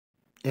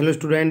Hello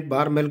student,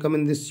 warm welcome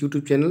in this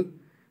YouTube channel.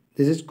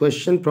 This is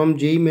question from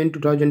JEE Mains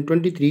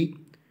 2023,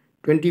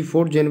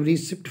 24 January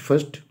shift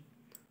first.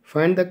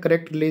 Find the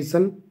correct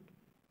relation.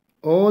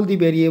 All the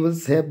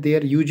variables have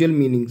their usual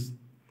meanings.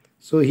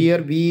 So here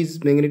V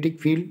is magnetic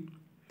field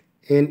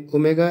and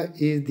omega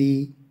is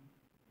the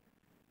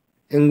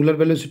angular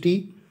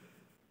velocity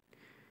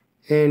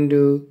and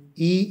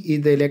E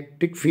is the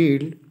electric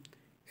field,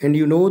 and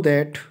you know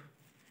that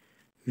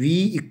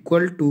V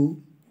equal to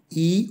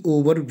E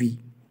over V,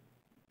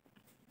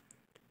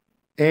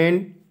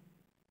 and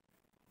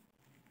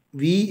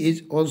V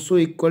is also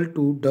equal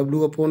to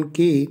W upon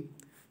K.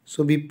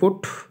 So we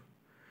put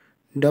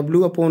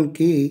W upon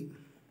K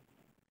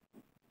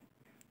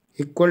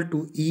equal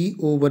to E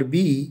over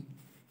V.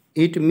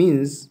 It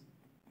means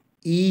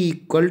E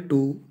equal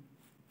to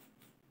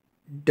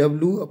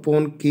W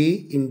upon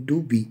K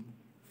into V.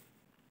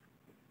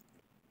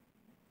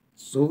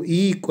 So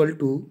E equal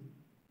to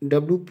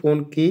W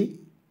upon K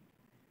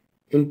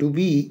into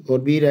V, or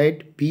we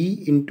write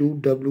P into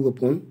W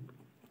upon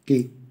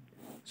K.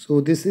 So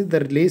this is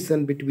the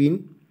relation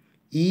between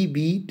E,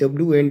 V,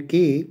 W and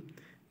K.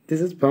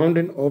 This is found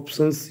in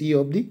option C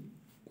of the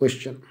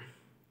question.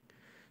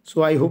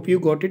 So I hope you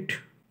got it.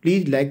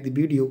 Please like the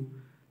video,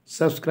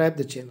 subscribe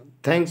the channel.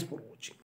 Thanks for watching.